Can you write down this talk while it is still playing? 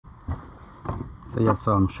So yeah,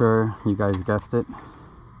 so I'm sure you guys guessed it.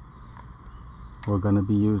 We're gonna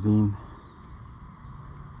be using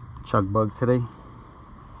Chug Bug today.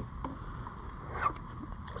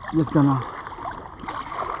 Just gonna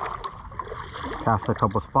cast a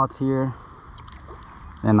couple spots here.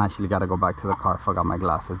 And I actually gotta go back to the car. Forgot my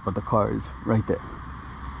glasses, but the car is right there.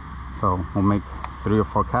 So we'll make 3 or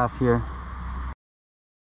 4 casts here.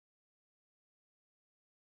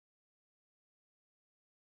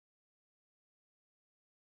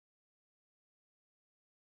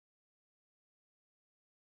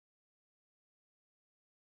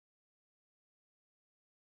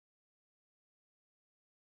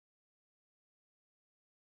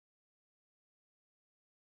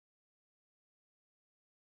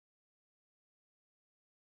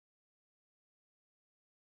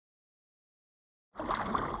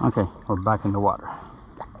 Okay, we're back in the water.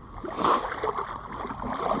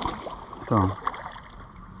 So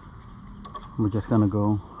we're just gonna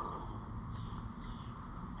go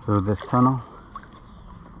through this tunnel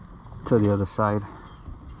to the other side,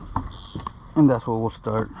 and that's where we'll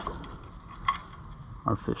start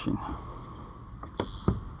our fishing.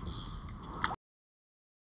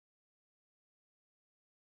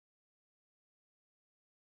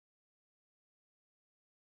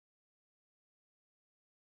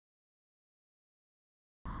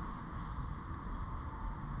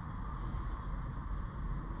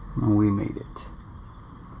 And we made it.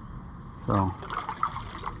 So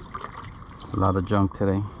it's a lot of junk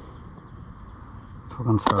today. So we're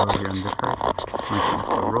gonna start over here on this side.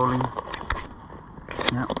 We're rolling.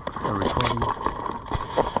 Yeah, start recording.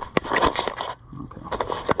 Okay.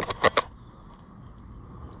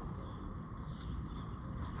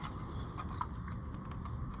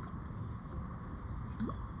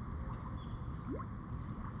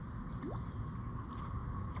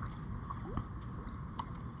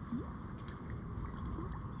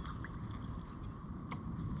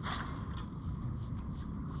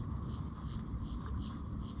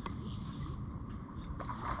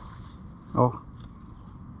 Oh,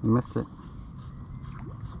 you missed it.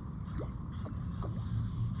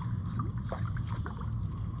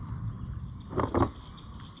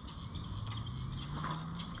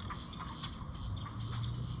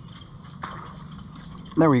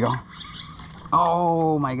 There we go.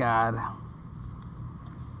 Oh my god.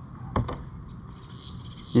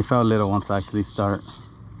 He felt little once I actually start.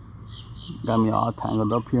 Got me all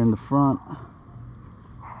tangled up here in the front.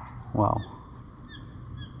 Wow.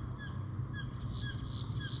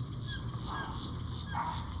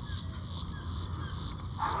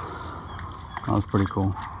 That was pretty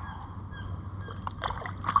cool.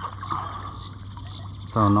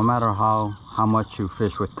 So no matter how much you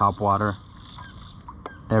fish with top water,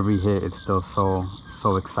 every hit is still so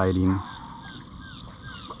exciting.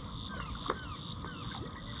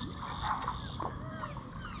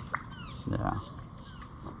 Yeah.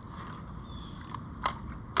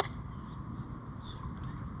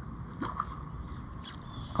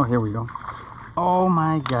 Oh, here we go. Oh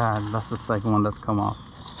my god, that's the second one that's come off.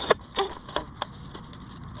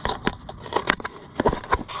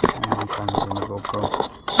 And I'm trying to do the GoPro.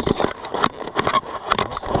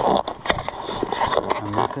 I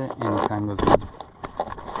miss it and the time goes in.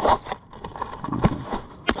 Okay.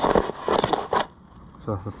 So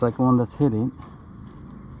that's the second one that's hit it.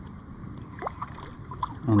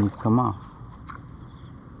 And he's come off.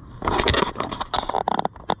 So,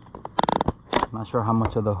 not sure how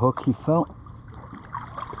much of the hook he felt,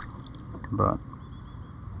 but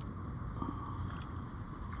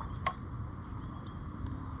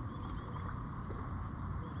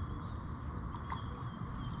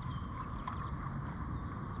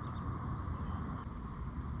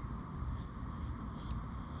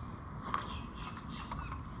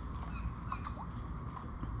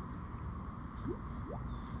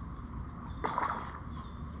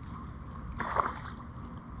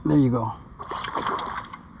there you go.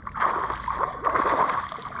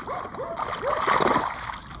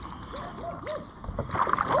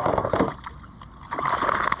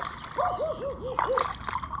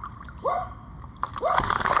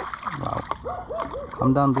 Wow.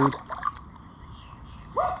 Calm down, dude.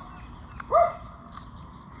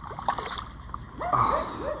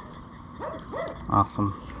 Oh.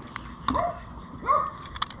 Awesome.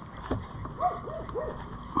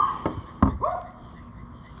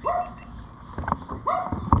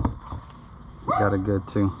 Got it good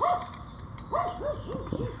too.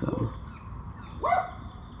 Okay, so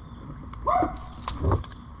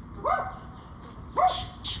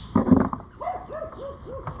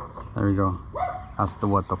there we go. That's the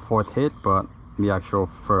 4th hit, but the actual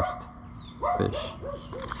first fish.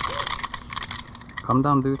 Calm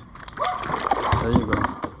down, dude. There you go.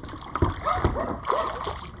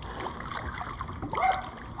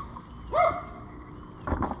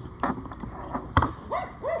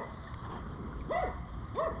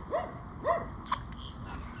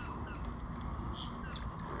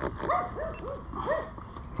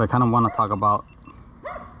 So I kind of want to talk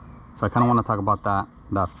about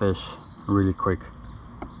that fish really quick.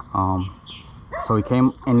 So he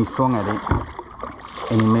came and he swung at it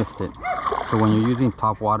and he missed it. So when you're using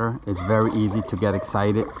top water, it's very easy to get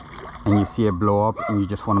excited and you see it blow up and you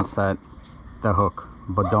just want to set the hook,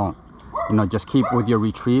 but don't. You know, just keep with your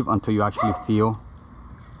retrieve until you actually feel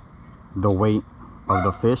the weight of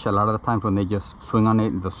the fish. A lot of the times when they just swing on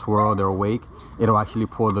it, the swirl, their wake, it'll actually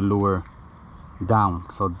pull the lure down.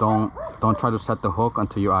 So don't try to set the hook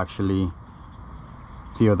until you actually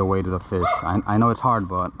feel the weight of the fish. I know it's hard,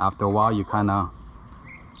 but after a while you kind of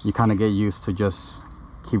get used to just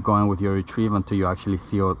keep going with your retrieve until you actually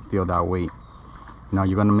feel that weight. You know,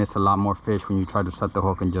 you're gonna miss a lot more fish when you try to set the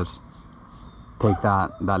hook and just take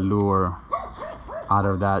that lure out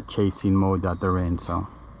of that chasing mode that they're in. So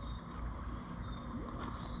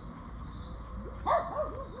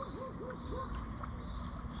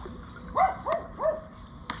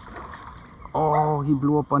oh, he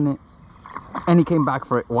blew up on it and he came back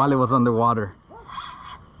for it while it was underwater.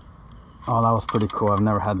 Oh, that was pretty cool. I've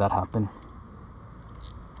never had that happen.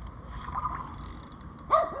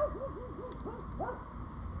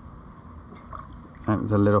 That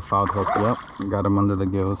was a little foul hook. Yep, got him under the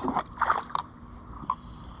gills.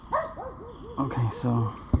 Okay,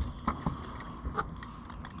 so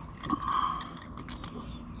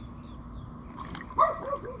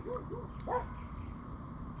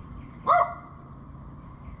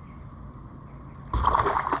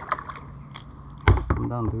calm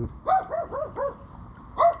down, dude.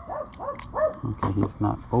 Okay, he's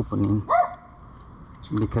not opening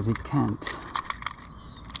because he can't.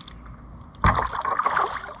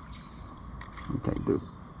 Okay, dude,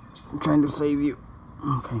 I'm trying to save you.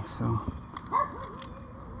 Okay, so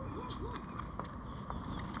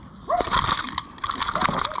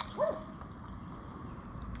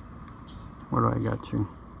where do I got you?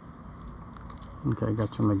 Okay, I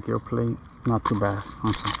got you on the gill plate. Not too bad.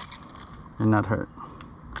 Okay, you're not hurt.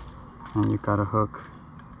 And you got a hook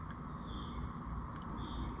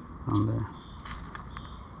on there.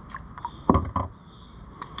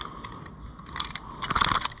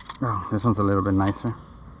 Oh, this one's a little bit nicer,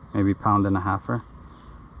 maybe pound and a halfer.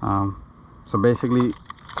 So basically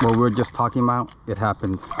what we were just talking about, it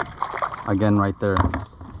happened again right there.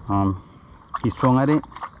 He swung at it,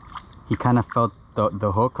 he kind of felt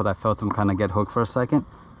the hook, because I felt him kind of get hooked for a second,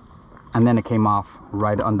 and then it came off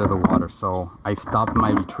right under the water. So I stopped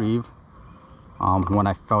my retrieve when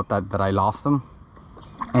I felt that I lost him,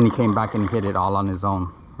 and he came back and he hit it all on his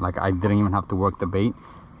own. Like, I didn't even have to work the bait,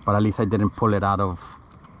 but at least I didn't pull it out of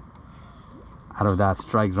that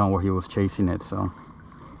strike zone where he was chasing it. So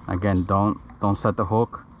again, don't set the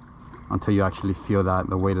hook until you actually feel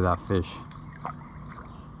the weight of that fish.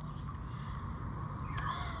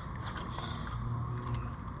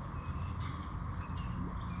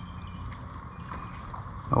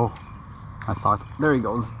 Oh, I saw it. There he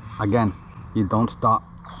goes again. You don't stop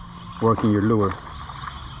working your lure,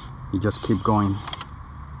 you just keep going.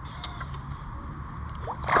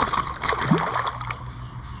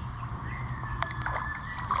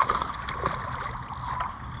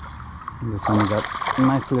 This time we got a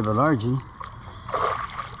nice little largie.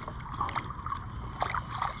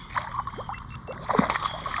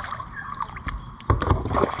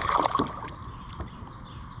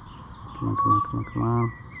 Come on, come on, come on, come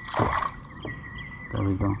on. There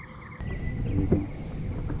we go. There we go.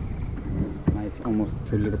 Nice, almost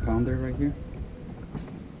 2 little pounder right here.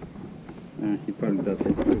 He probably does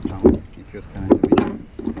hit 2 pounds. He feels kind of heavy.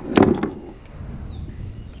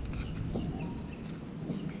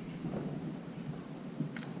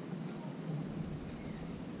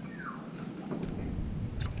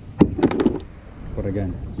 But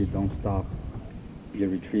again, you don't stop your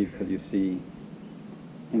retrieve because you see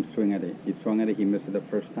him swing at it. He swung at it, he missed it the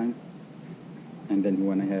first time, and then he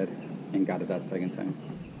went ahead and got it that second time.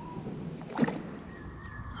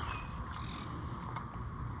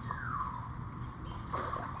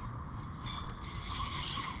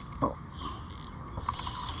 Oh.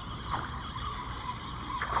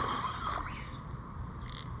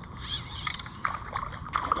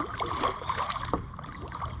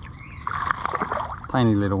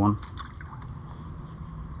 Tiny little one.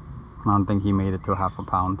 I don't think he made it to 1/2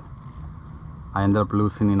 pound. I ended up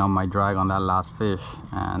loosening on my drag on that last fish,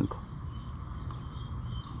 and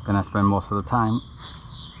then I spent most of the time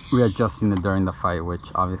readjusting it during the fight, which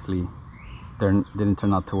obviously didn't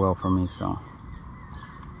turn out too well for me. So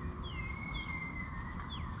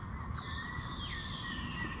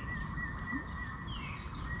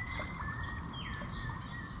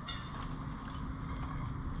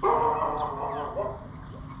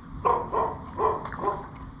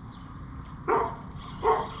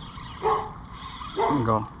there you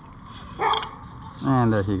go,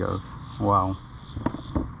 and there he goes. Wow.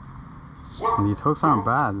 And these hooks aren't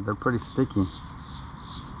bad, they're pretty sticky,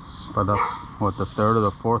 but that's what, the third or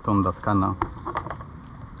the fourth one that's kind of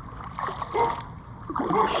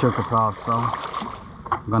shook us off. So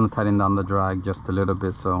I'm gonna tighten down the drag just a little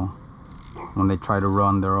bit, so when they try to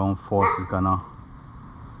run, their own force is gonna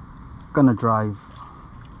drive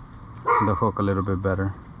the hook a little bit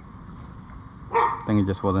better. I think it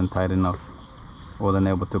just wasn't tight enough, wasn't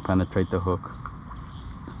able to penetrate the hook.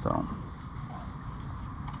 So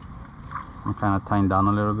I'm kind of tying down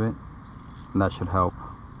a little bit, and that should help.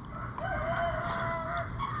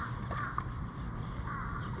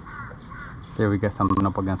 See if we get something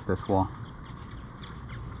up against this wall.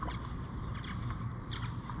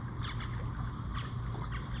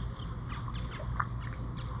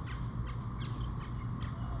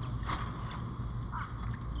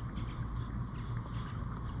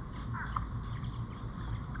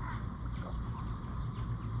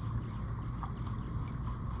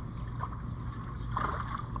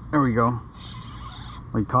 There we go.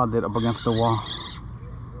 We caught it up against the wall.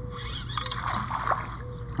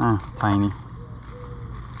 Tiny.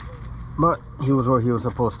 But he was where he was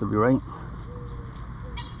supposed to be, right?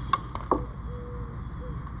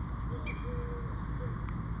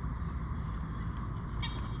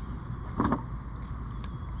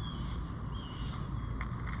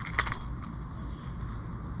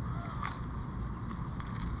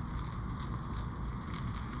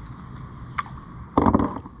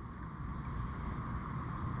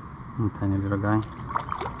 Tiny little guy.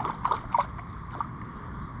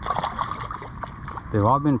 They've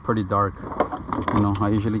all been pretty dark. You know, I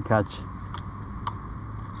usually catch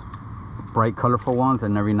bright colorful ones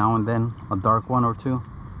and every now and then a dark one or two,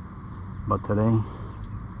 but today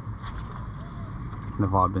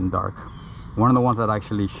they've all been dark. One of the ones that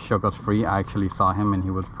actually shook us free, I actually saw him and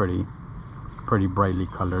he was pretty brightly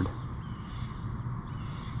colored.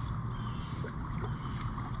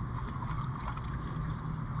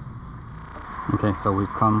 Okay, so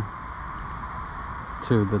we've come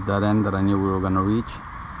to the dead end that I knew we were going to reach.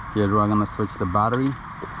 Here's where I'm going to switch the battery,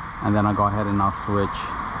 and then I'll go ahead and I'll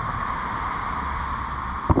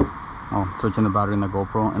switching the battery in the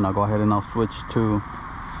GoPro, and I'll go ahead and I'll switch to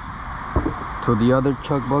the other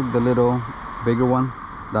Chug Bug, the little bigger one,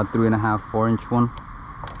 that 3.5, 4-inch one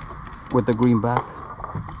with the green back.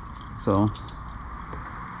 So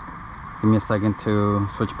give me a second to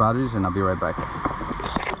switch batteries and I'll be right back.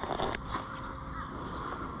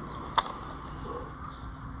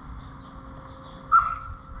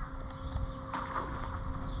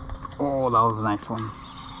 Oh, that was a nice one.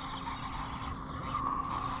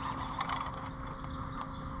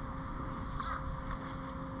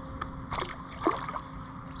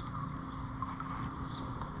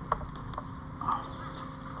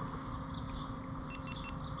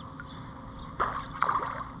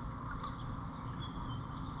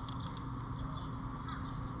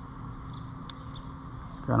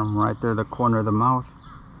 Got him right there, the corner of the mouth.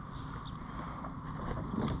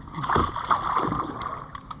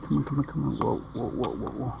 Come on. Whoa.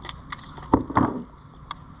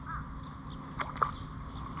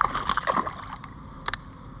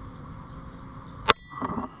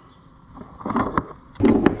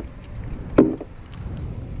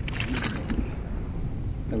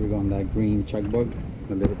 There we go, on that green Chug Bug,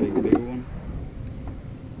 the little bigger one.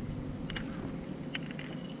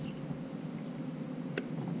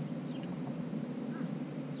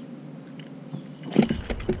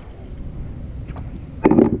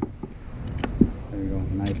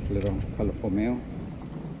 Nice little colorful male.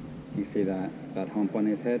 You see that hump on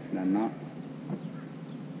his head, that knot?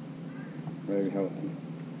 Very healthy.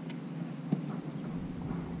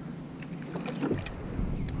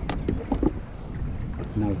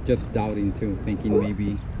 And I was just doubting too, thinking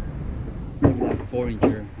maybe that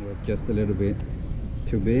 4-incher was just a little bit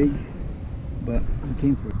too big, but he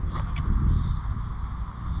came for it.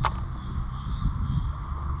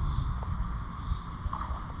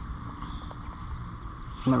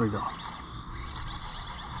 There we go.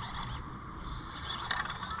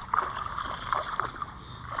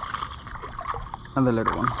 And the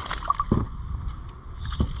little one.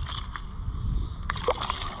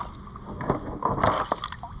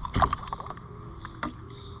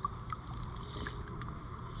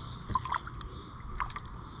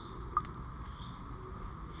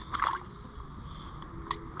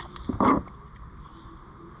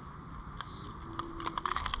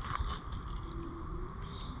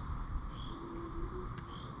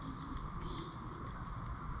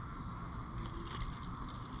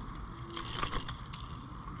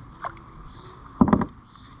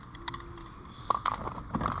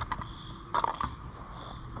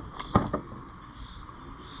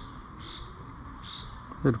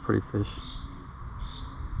 Little pretty fish.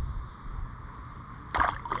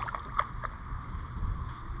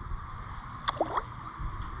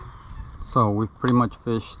 So we've pretty much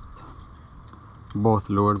fished both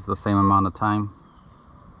lures the same amount of time.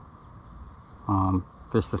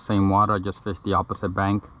 Fished the same water, I just fished the opposite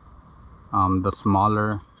bank. The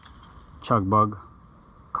smaller Chug Bug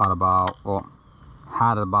caught about, well,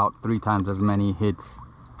 had about 3 times as many hits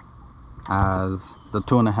as the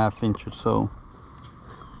 2.5 inch or so.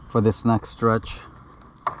 For this next stretch,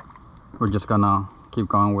 we're just gonna keep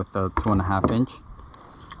going with the 2.5 inch.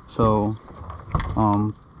 So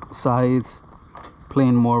size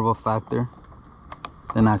playing more of a factor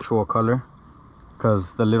than actual color,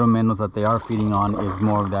 because the little minnows that they are feeding on is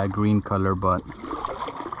more of that green color, but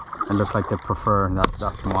it looks like they prefer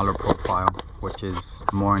that smaller profile, which is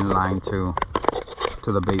more in line to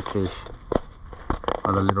the bait fish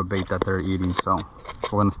or the little bait that they're eating. So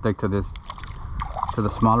we're gonna stick to the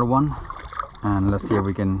smaller one, and let's see if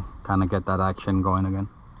we can kind of get that action going again.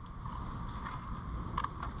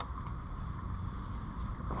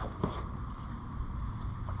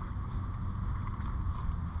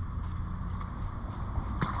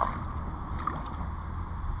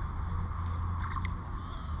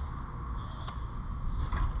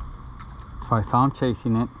 So I saw him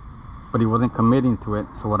chasing it, but he wasn't committing to it.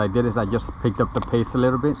 So what I did is I just picked up the pace a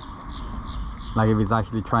little bit, like if he's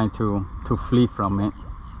actually trying to flee from it,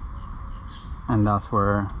 and that's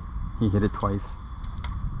where he hit it twice.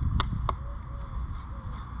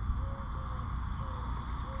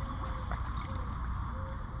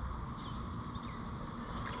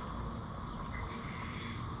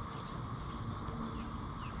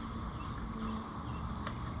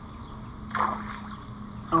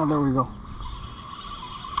 Oh, there we go.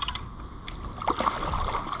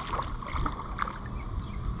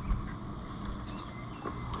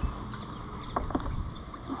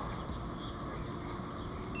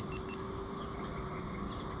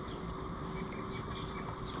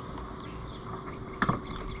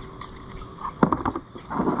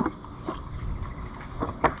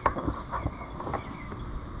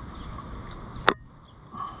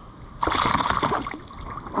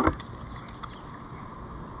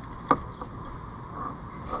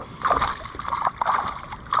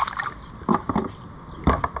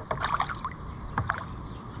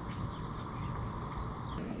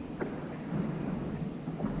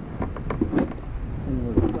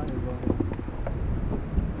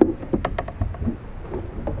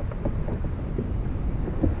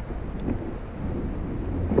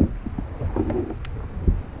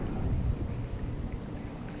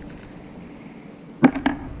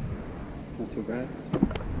 Not too bad.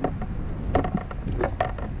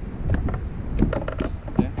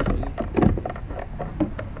 Yeah,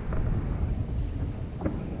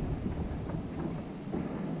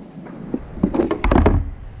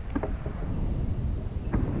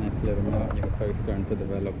 nice little knot. You can tell he's starting to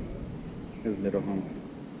develop his little hump.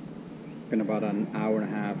 Been about an hour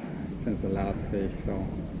and a half since the last fish, so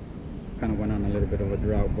kind of went on a little bit of a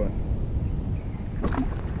drought, but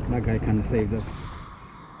that guy kind of saved us.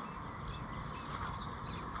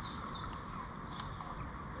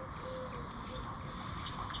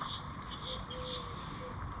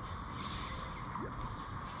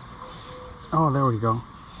 Oh, there we go.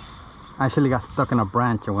 I actually got stuck in a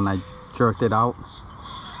branch, and when I jerked it out,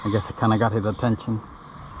 I guess it kind of got his attention.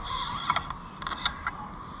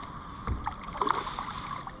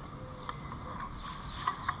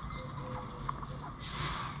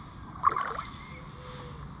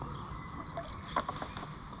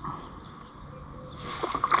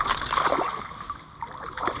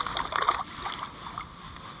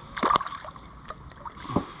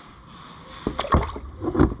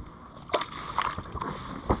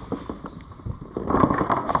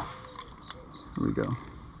 Here we go.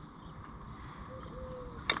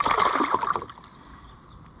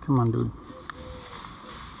 Come on, dude.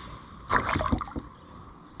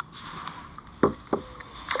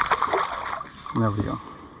 There we go.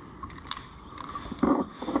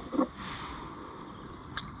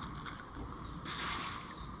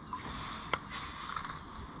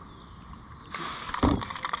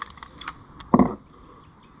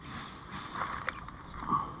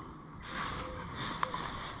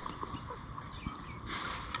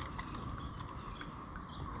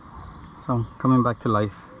 So coming back to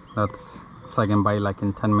life. That's second bite, like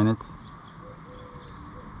in 10 minutes.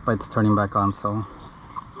 Bite's turning back on, so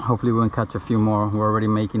hopefully we can catch a few more. We're already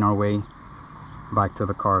making our way back to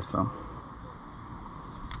the car, so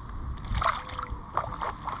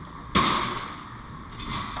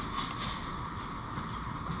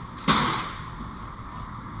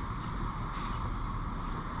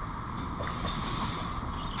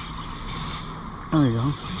There we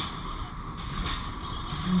go.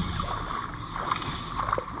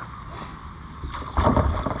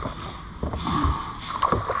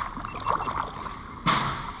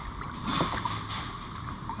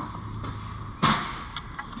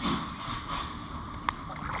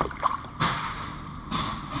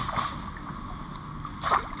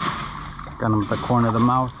 Got him at the corner of the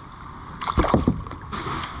mouth,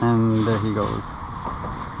 and there he goes.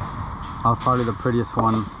 That was probably the prettiest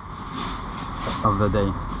one of the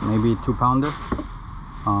day, maybe 2-pounder.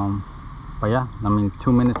 But yeah, I mean,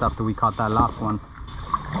 2 minutes after we caught that last one,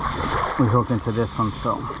 we hooked into this one.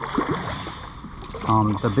 So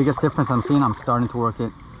the biggest difference I'm seeing, I'm starting to work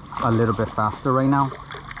it a little bit faster right now,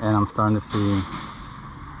 and I'm starting to see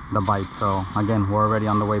the bite. So again, we're already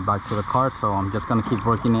on the way back to the car, so I'm just gonna keep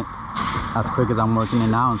working it as quick as I'm working it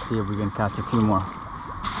now and see if we can catch a few more.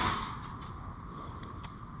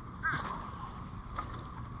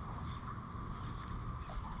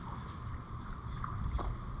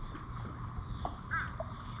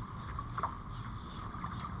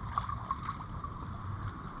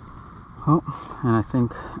 Oh, and I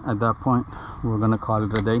think at that point we're gonna call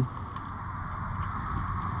it a day.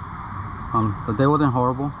 The day wasn't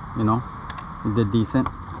horrible, you know, we did decent.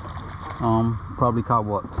 Probably caught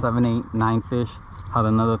what, 7, 8, 9 fish. Had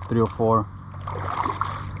another 3 or 4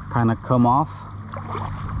 kind of come off,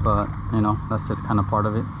 but you know, that's just kind of part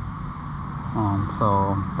of it.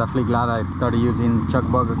 So definitely glad I started using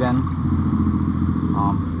Chug Bug again.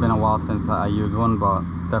 It's been a while since I used one, but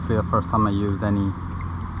definitely the first time I used any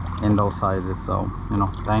in those sizes. So you know,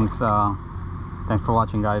 thanks for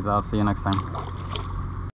watching, guys. I'll see you next time.